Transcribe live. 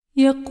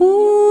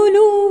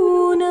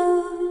يقولون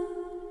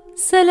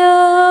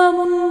سلام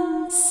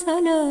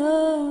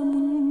سلام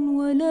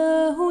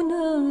ولا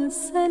هنا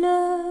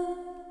سلام.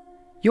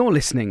 You're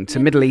listening to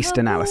Middle East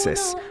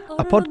Analysis,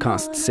 a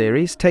podcast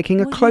series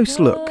taking a close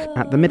look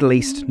at the Middle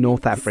East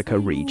North Africa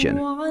region.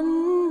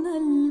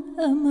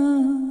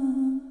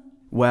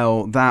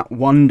 Well, that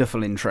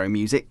wonderful intro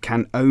music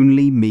can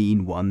only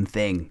mean one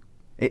thing.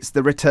 It's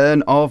the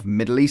return of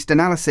Middle East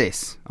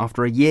Analysis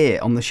after a year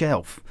on the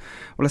shelf.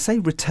 Well, I say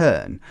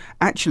return.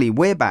 Actually,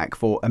 we're back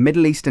for a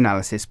Middle East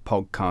Analysis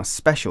podcast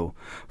special.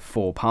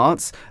 4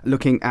 parts,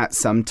 looking at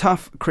some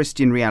tough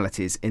Christian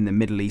realities in the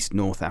Middle East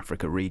North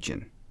Africa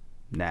region.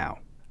 Now,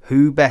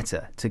 who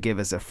better to give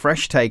us a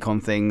fresh take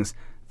on things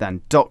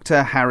than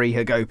Dr. Harry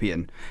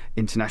Hagopian,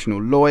 international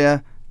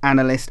lawyer,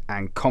 analyst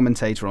and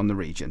commentator on the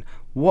region.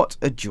 What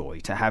a joy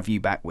to have you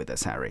back with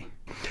us, Harry.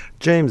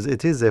 James,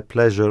 it is a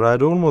pleasure.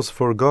 I'd almost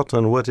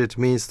forgotten what it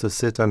means to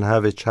sit and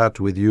have a chat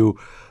with you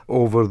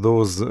over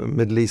those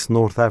Middle East,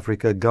 North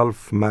Africa,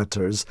 Gulf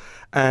matters.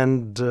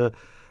 And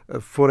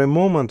for a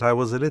moment, I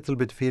was a little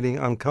bit feeling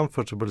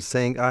uncomfortable,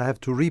 saying I have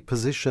to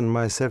reposition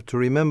myself to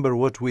remember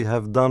what we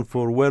have done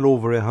for well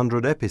over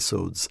 100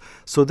 episodes.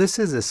 So this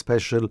is a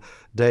special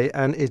day,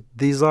 and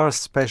these are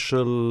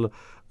special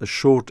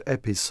short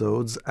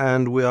episodes,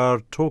 and we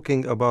are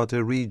talking about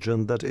a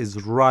region that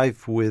is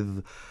rife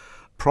with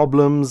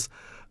problems,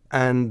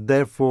 and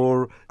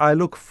therefore I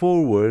look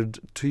forward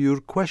to your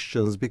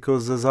questions,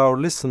 because as our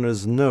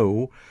listeners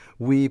know,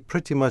 we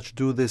pretty much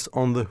do this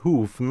on the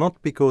hoof,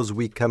 not because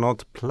we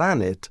cannot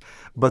plan it,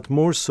 but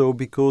more so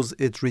because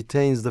it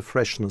retains the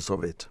freshness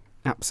of it.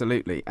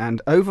 Absolutely.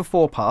 And over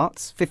 4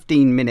 parts,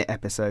 15-minute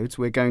episodes,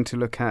 we're going to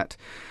look at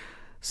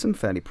some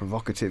fairly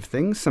provocative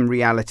things, some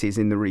realities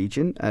in the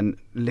region, and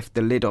lift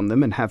the lid on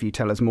them and have you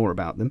tell us more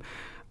about them.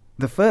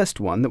 The first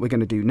one that we're going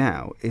to do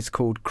now is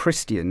called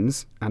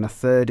Christians and a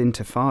Third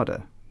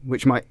Intifada,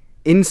 which might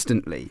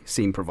instantly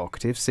seem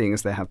provocative, seeing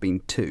as there have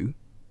been 2.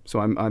 So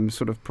I'm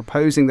sort of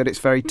proposing that it's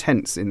very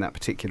tense in that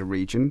particular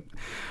region,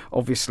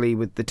 obviously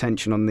with the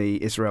tension on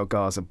the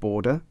Israel-Gaza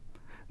border,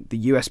 the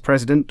US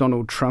President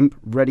Donald Trump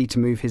ready to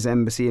move his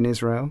embassy in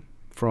Israel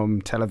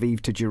from Tel Aviv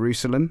to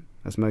Jerusalem,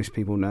 as most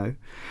people know.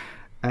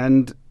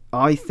 And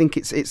I think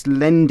it's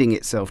lending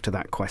itself to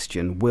that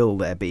question, will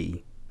there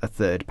be a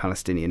third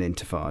Palestinian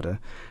Intifada?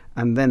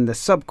 And then the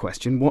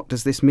sub-question, what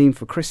does this mean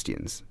for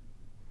Christians?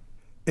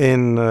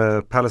 In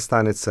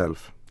Palestine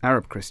itself?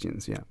 Arab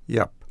Christians, yeah.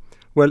 Yeah.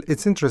 Well,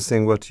 it's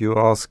interesting what you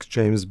ask,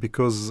 James,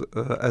 because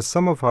as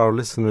some of our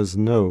listeners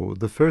know,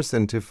 the first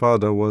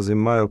Intifada was, in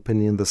my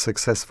opinion, the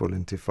successful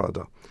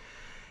Intifada.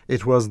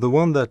 It was the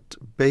one that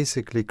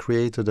basically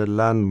created a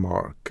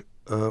landmark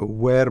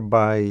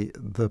whereby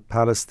the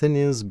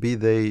Palestinians, be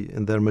they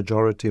in their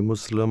majority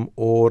Muslim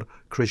or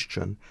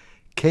Christian,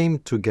 came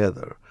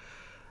together,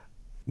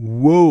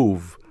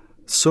 wove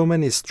so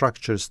many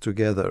structures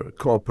together,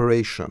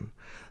 cooperation,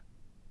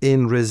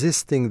 in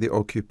resisting the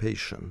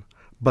occupation.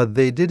 But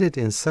they did it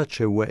in such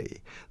a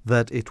way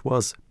that it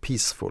was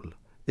peaceful.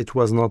 It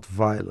was not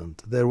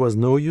violent. There was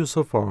no use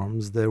of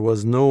arms. There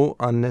was no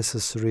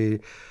unnecessary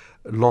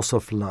loss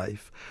of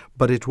life.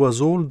 But it was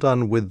all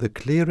done with the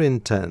clear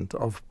intent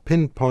of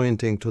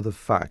pinpointing to the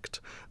fact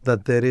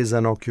that there is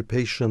an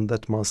occupation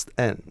that must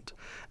end.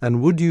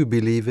 And would you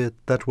believe it,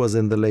 that was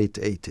in the late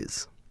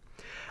 80s.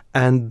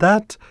 And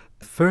that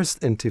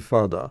first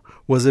Intifada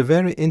was a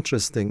very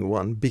interesting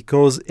one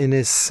because, in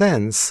a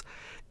sense,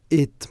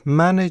 it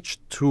managed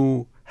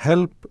to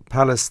help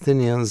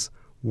Palestinians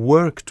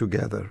work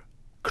together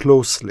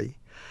closely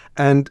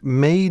and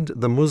made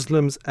the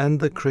Muslims and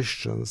the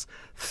Christians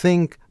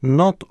think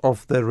not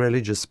of their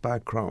religious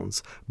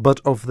backgrounds, but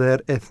of their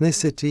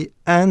ethnicity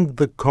and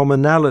the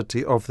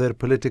commonality of their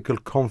political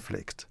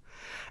conflict.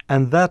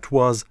 And that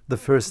was the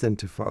first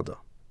Intifada.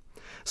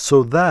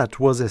 So that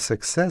was a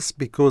success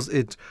because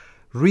it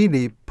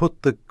really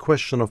put the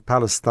question of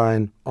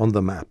Palestine on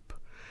the map.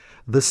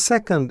 The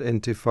second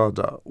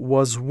Intifada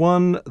was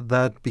one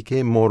that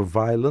became more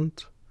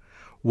violent,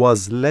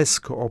 was less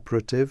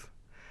cooperative.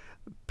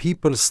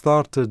 People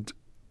started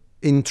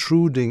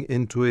intruding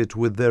into it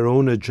with their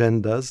own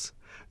agendas,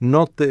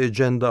 not the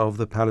agenda of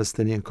the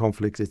Palestinian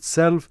conflict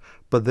itself,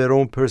 but their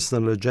own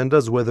personal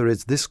agendas, whether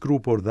it's this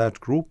group or that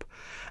group.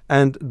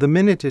 And the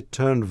minute it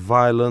turned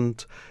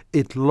violent,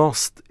 it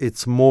lost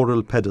its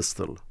moral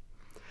pedestal.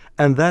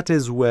 And that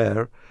is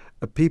where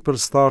people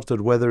started,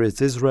 whether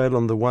it's Israel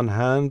on the one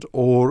hand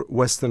or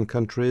Western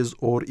countries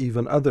or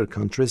even other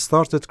countries,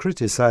 started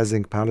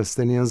criticizing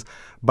Palestinians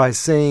by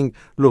saying,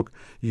 look,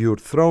 you're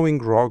throwing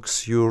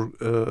rocks, you're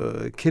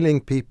killing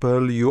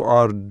people, you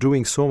are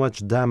doing so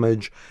much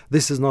damage,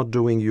 this is not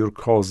doing your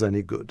cause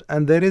any good.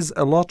 And there is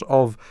a lot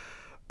of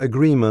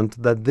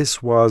agreement that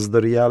this was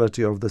the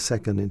reality of the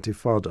Second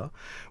Intifada,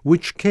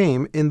 which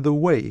came in the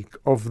wake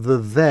of the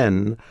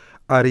then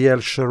Ariel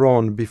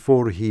Sharon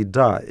before he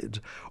died,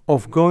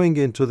 of going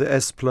into the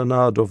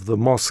esplanade of the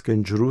mosque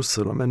in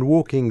Jerusalem and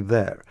walking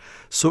there.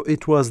 So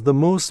it was the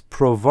most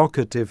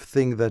provocative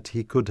thing that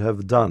he could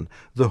have done,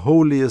 the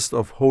holiest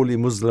of holy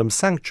Muslim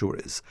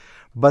sanctuaries.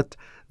 But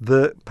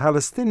the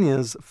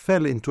Palestinians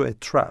fell into a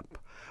trap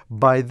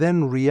by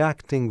then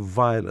reacting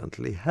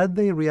violently. Had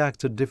they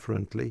reacted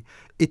differently,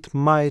 it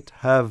might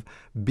have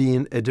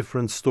been a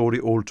different story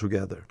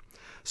altogether.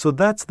 So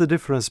that's the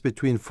difference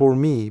for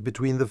me,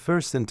 between the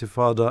first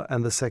Intifada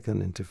and the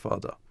second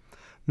Intifada.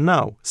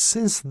 Now,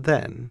 since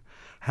then,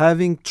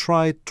 having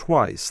tried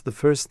twice, the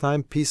first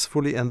time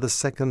peacefully and the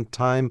second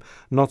time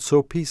not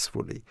so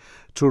peacefully,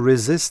 to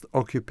resist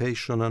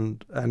occupation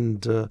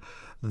and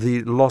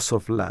the loss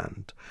of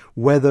land,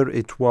 whether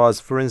it was,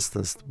 for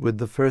instance, with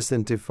the first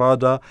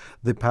Intifada,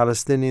 the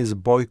Palestinians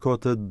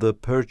boycotted the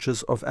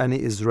purchase of any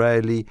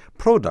Israeli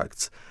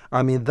products.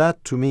 I mean,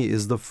 that to me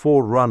is the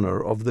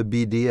forerunner of the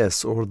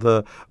BDS, or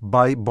the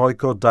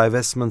boycott,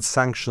 divestment,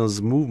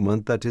 sanctions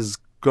movement that is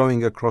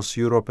going across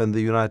Europe and the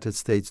United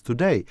States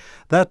today.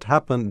 That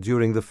happened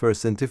during the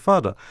first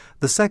Intifada.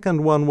 The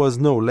second one was,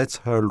 no, let's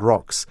hurl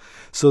rocks.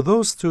 So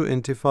those two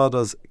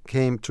Intifadas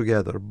came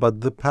together,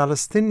 but the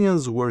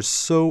Palestinians were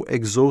so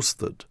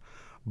exhausted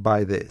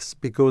by this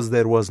because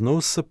there was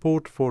no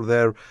support for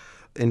their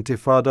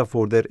Intifada,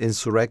 for their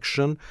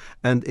insurrection.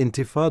 And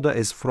Intifada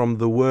is from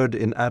the word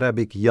in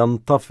Arabic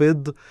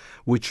yantafid,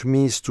 which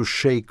means to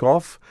shake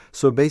off.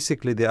 So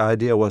basically the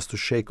idea was to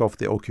shake off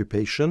the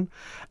occupation.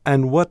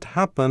 And what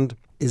happened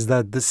is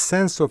that the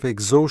sense of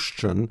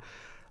exhaustion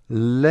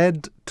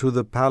led to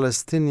the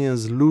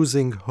Palestinians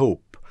losing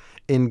hope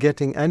in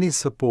getting any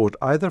support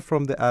either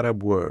from the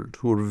Arab world,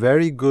 who are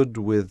very good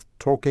with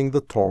talking the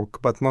talk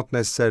but not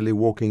necessarily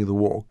walking the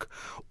walk,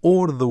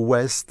 or the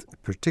West,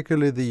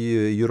 particularly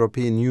the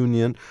European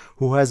Union,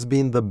 who has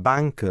been the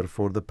banker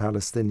for the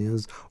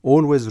Palestinians,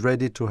 always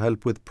ready to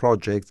help with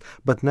projects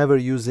but never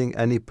using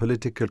any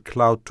political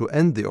clout to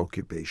end the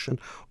occupation.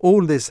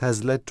 All this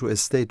has led to a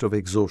state of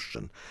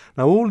exhaustion.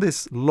 Now, all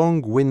this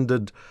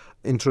long-winded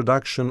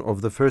introduction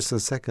of the first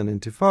and second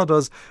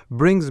Intifadas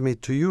brings me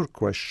to your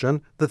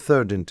question, the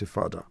third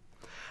Intifada.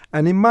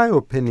 And in my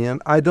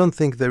opinion, I don't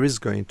think there is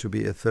going to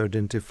be a third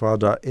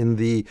Intifada in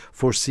the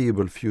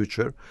foreseeable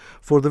future,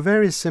 for the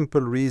very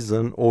simple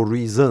reason, or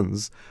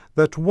reasons,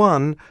 that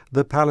one,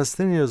 the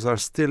Palestinians are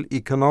still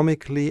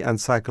economically and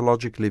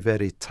psychologically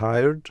very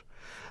tired.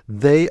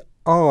 They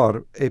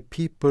are a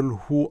people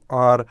who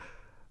are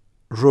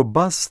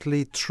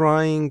robustly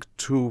trying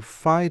to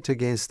fight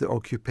against the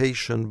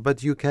occupation,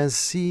 but you can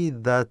see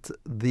that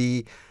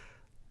the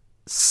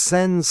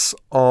sense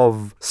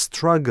of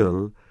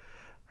struggle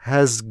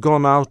has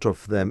gone out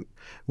of them.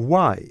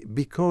 Why?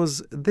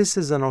 Because this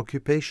is an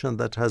occupation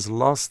that has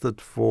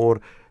lasted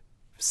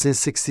since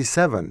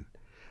 67,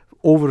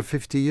 over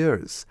 50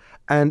 years.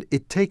 And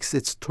it takes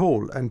its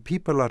toll, and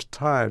people are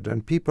tired,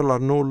 and people are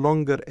no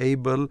longer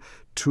able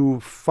to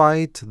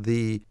fight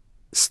the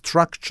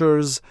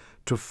structures,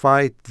 to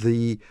fight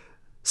the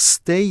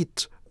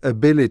state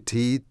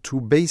ability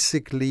to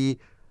basically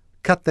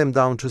cut them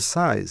down to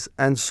size.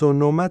 And so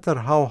no matter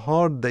how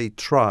hard they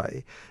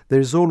try,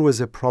 there's always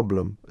a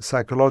problem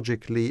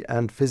psychologically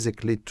and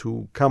physically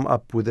to come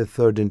up with a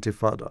third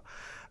Intifada.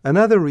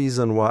 Another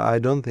reason why I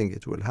don't think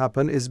it will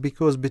happen is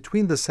because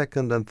between the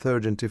second and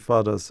third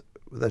Intifadas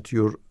that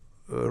you're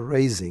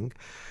raising,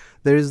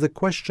 there is the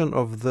question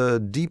of the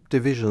deep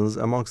divisions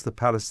amongst the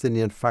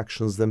Palestinian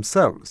factions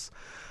themselves.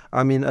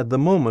 I mean, at the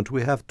moment,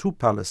 we have two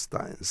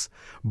Palestines,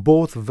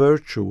 both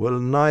virtual,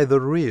 neither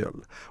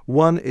real.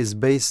 One is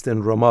based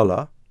in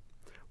Ramallah,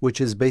 which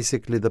is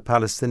basically the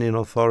Palestinian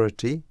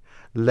Authority,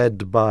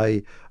 led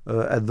by,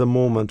 at the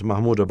moment,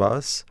 Mahmoud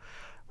Abbas,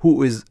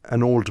 who is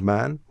an old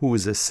man, who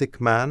is a sick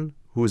man,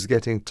 who is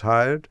getting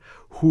tired,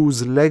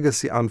 whose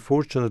legacy,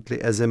 unfortunately,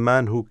 as a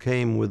man who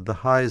came with the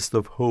highest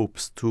of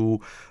hopes to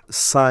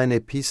sign a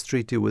peace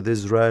treaty with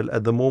Israel,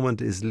 at the moment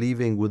is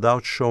leaving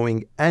without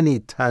showing any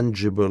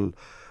tangible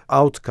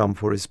outcome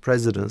for his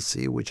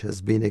presidency, which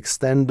has been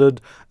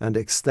extended and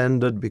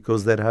extended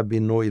because there have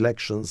been no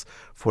elections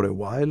for a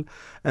while.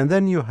 And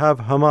then you have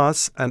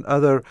Hamas and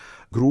other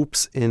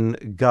groups in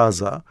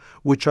Gaza,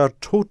 which are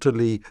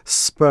totally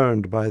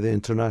spurned by the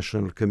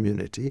international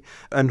community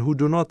and who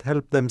do not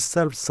help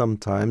themselves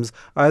sometimes,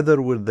 either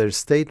with their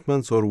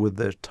statements or with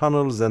their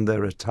tunnels and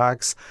their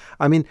attacks.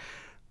 I mean,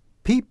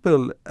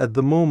 people at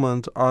the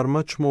moment are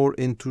much more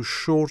into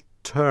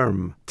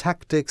short-term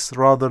tactics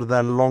rather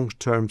than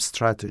long-term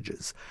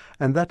strategies,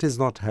 and that is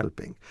not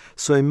helping.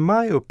 So in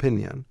my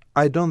opinion,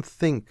 I don't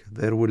think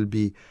there will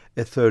be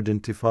a third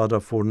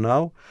Intifada for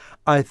now.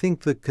 I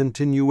think the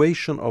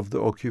continuation of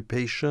the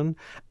occupation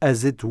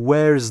as it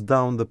wears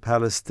down the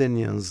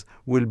Palestinians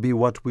will be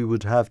what we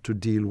would have to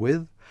deal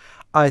with.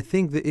 I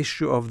think the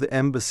issue of the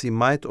embassy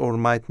might or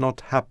might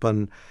not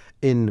happen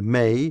in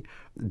May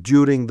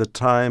during the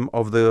time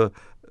of the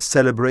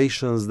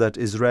celebrations that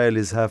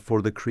Israelis have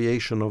for the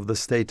creation of the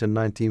state in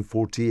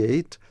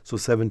 1948, so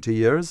 70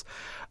 years.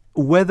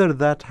 Whether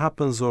that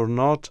happens or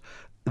not,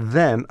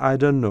 then I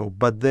don't know.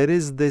 But there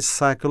is this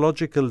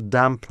psychological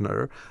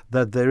dampener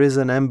that there is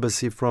an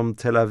embassy from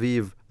Tel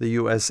Aviv, the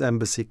U.S.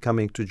 embassy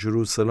coming to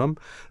Jerusalem.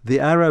 The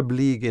Arab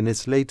League in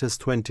its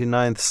latest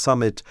 29th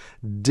summit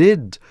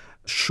did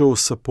show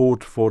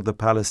support for the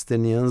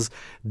Palestinians,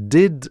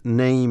 did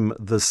name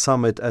the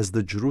summit as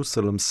the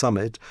Jerusalem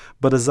Summit.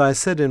 But as I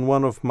said in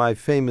one of my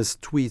famous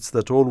tweets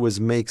that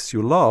always makes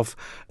you laugh,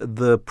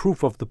 the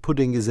proof of the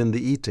pudding is in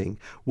the eating.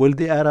 Will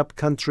the Arab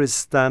countries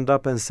stand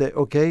up and say,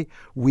 okay,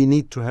 we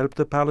need to help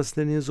the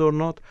Palestinians or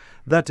not?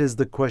 That is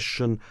the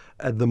question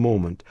at the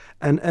moment.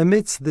 And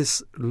amidst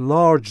this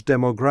large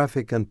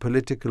demographic and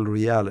political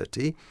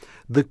reality,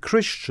 the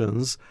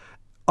Christians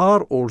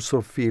are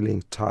also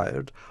feeling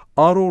tired,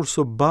 are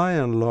also by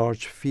and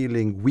large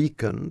feeling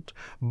weakened,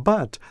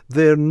 but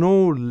they're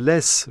no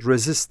less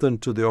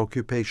resistant to the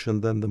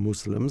occupation than the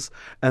Muslims,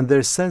 and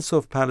their sense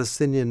of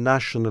Palestinian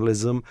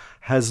nationalism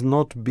has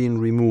not been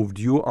removed.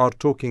 You are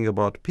talking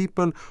about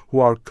people who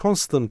are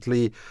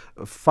constantly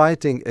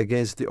fighting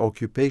against the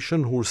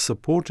occupation, who are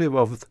supportive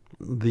of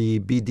the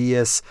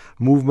BDS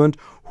movement,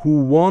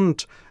 who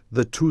want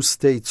the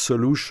two-state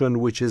solution,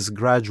 which is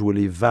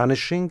gradually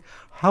vanishing.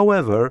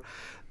 However,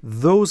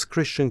 those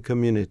Christian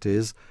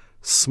communities,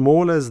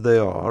 small as they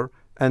are,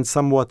 and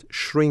somewhat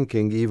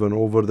shrinking even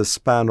over the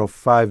span of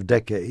 5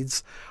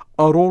 decades,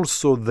 are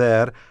also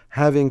there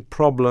having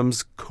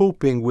problems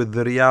coping with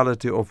the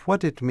reality of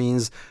what it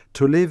means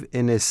to live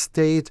in a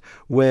state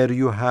where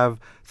you have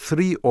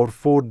 3 or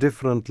 4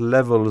 different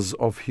levels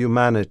of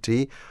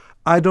humanity.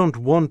 I don't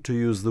want to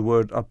use the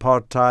word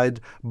apartheid,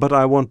 but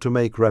I want to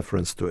make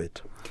reference to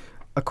it.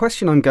 A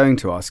question I'm going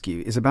to ask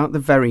you is about the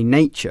very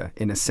nature,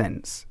 in a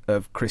sense,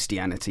 of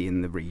Christianity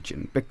in the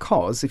region.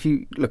 Because if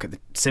you look at the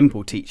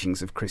simple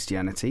teachings of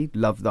Christianity,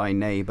 love thy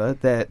neighbour,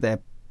 they're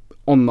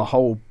on the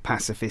whole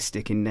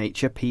pacifistic in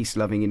nature,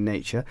 peace-loving in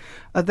nature.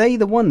 Are they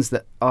the ones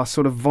that are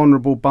sort of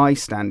vulnerable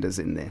bystanders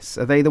in this?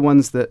 Are they the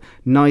ones that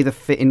neither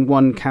fit in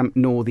one camp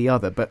nor the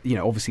other, but, you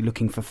know, obviously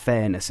looking for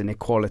fairness and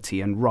equality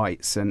and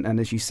rights and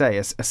as you say,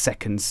 a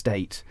second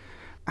state?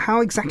 How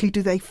exactly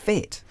do they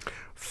fit?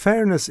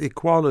 Fairness,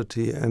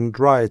 equality, and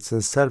rights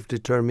and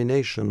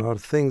self-determination are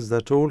things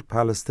that all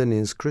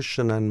Palestinians,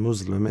 Christian and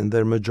Muslim, in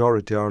their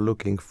majority are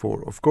looking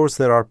for. Of course,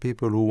 there are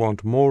people who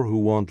want more, who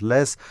want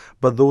less,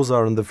 but those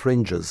are in the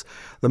fringes.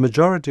 The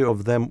majority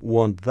of them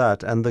want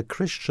that, and the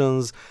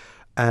Christians,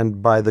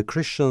 and by the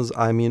Christians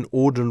I mean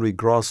ordinary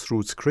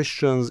grassroots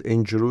Christians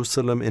in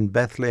Jerusalem, in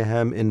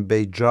Bethlehem, in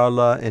Beit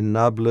Jala, in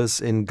Nablus,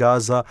 in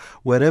Gaza,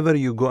 wherever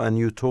you go and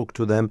you talk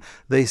to them,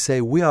 they say,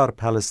 we are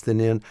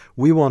Palestinian,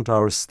 we want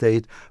our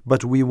state,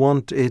 but we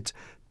want it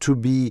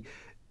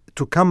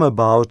to come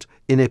about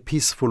in a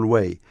peaceful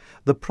way.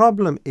 The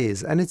problem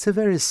is, and it's a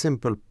very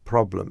simple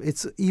problem,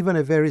 it's even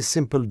a very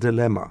simple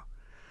dilemma.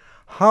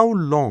 How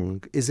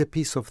long is a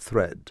piece of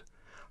thread?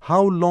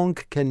 How long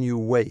can you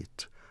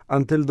wait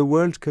until the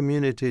world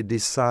community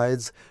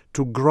decides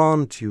to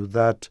grant you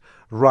that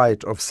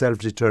right of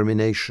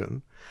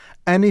self-determination?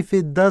 And if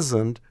it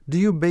doesn't, do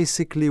you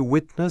basically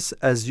witness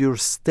as your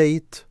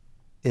state,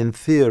 in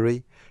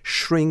theory,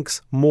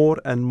 shrinks more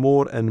and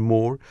more and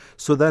more,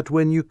 so that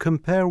when you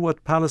compare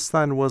what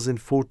Palestine was in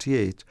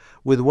 1948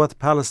 with what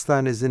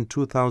Palestine is in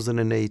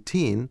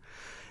 2018,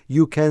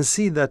 you can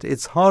see that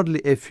it's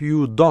hardly a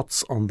few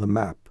dots on the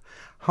map.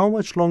 How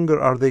much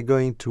longer are they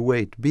going to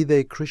wait, be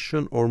they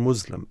Christian or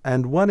Muslim?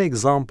 And one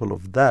example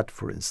of that,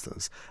 for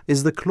instance,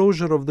 is the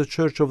closure of the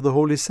Church of the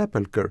Holy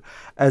Sepulchre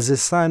as a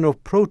sign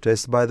of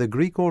protest by the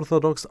Greek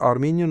Orthodox,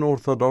 Armenian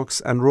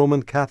Orthodox, and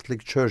Roman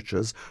Catholic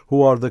churches,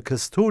 who are the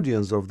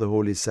custodians of the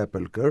Holy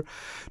Sepulchre,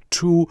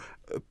 to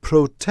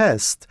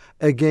protest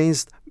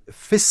against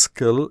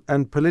fiscal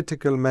and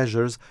political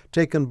measures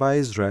taken by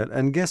Israel.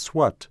 And guess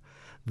what?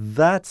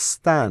 That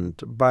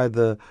stand by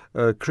the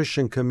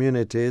Christian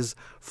communities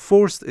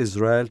forced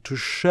Israel to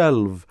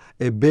shelve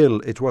a bill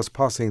it was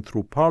passing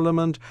through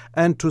parliament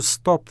and to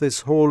stop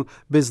this whole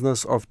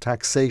business of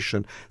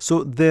taxation.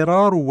 So there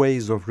are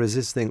ways of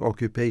resisting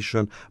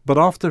occupation, but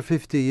after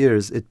 50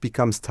 years it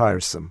becomes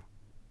tiresome.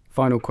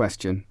 Final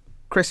question.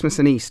 Christmas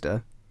and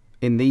Easter,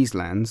 in these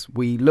lands,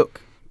 we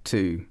look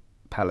to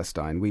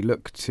Palestine, we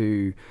look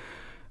to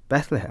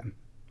Bethlehem.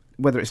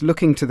 Whether it's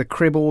looking to the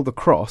crib or the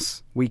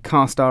cross, we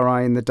cast our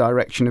eye in the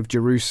direction of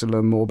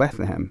Jerusalem or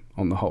Bethlehem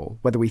on the whole,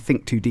 whether we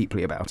think too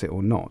deeply about it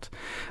or not.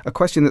 A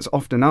question that's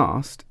often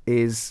asked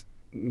is,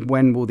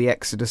 when will the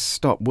Exodus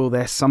stop? Will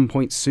there some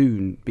point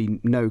soon be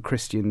no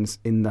Christians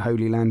in the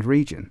Holy Land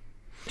region?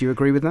 Do you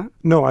agree with that?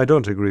 No, I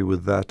don't agree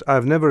with that.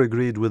 I've never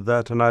agreed with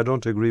that, and I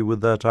don't agree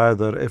with that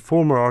either. A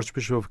former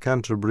Archbishop of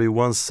Canterbury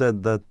once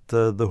said that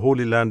the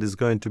Holy Land is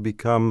going to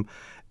become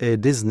a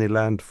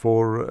Disneyland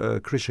for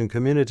Christian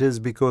communities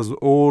because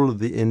all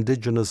the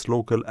indigenous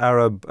local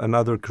Arab and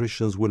other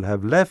Christians will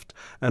have left,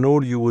 and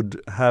all you would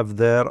have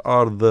there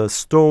are the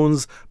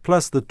stones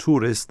plus the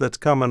tourists that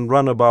come and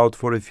run about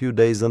for a few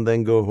days and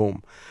then go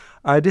home.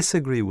 I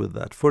disagree with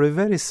that for a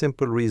very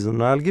simple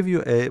reason. I'll give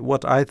you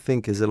what I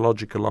think is a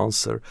logical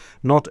answer,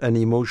 not an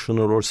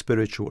emotional or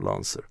spiritual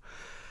answer.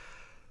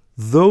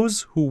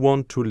 Those who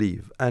want to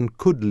leave and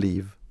could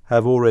leave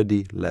have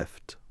already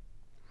left.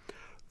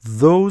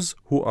 Those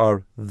who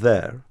are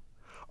there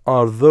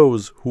are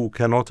those who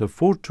cannot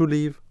afford to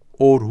leave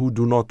or who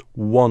do not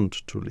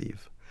want to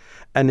leave.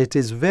 And it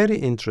is very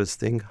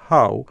interesting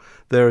how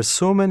there are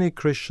so many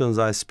Christians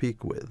I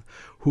speak with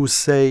who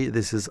say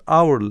this is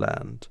our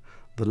land,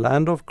 the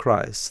land of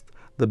Christ,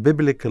 the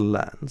biblical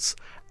lands,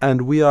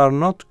 and we are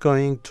not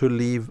going to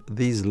leave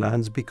these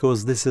lands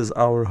because this is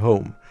our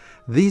home.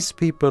 These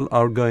people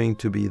are going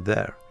to be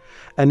there.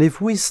 And if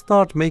we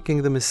start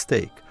making the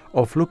mistake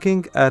of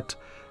looking at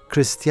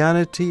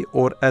Christianity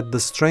or at the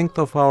strength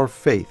of our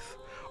faith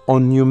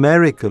on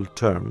numerical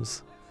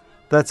terms,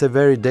 that's a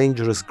very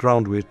dangerous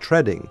ground we're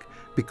treading,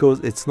 because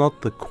it's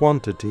not the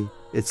quantity,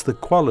 it's the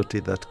quality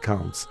that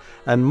counts.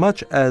 And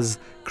much as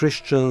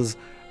Christians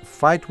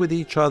fight with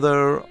each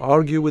other,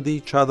 argue with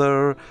each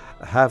other,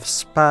 have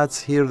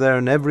spats here, there,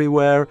 and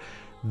everywhere,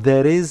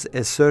 there is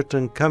a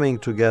certain coming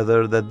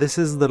together that this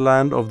is the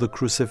land of the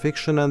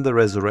crucifixion and the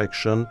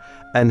resurrection,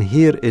 and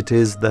here it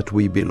is that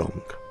we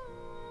belong.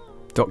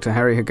 Dr.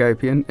 Harry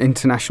Hagopian,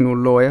 international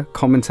lawyer,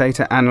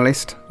 commentator,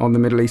 analyst on the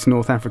Middle East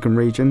North African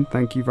region.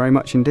 Thank you very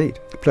much indeed.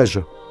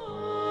 Pleasure.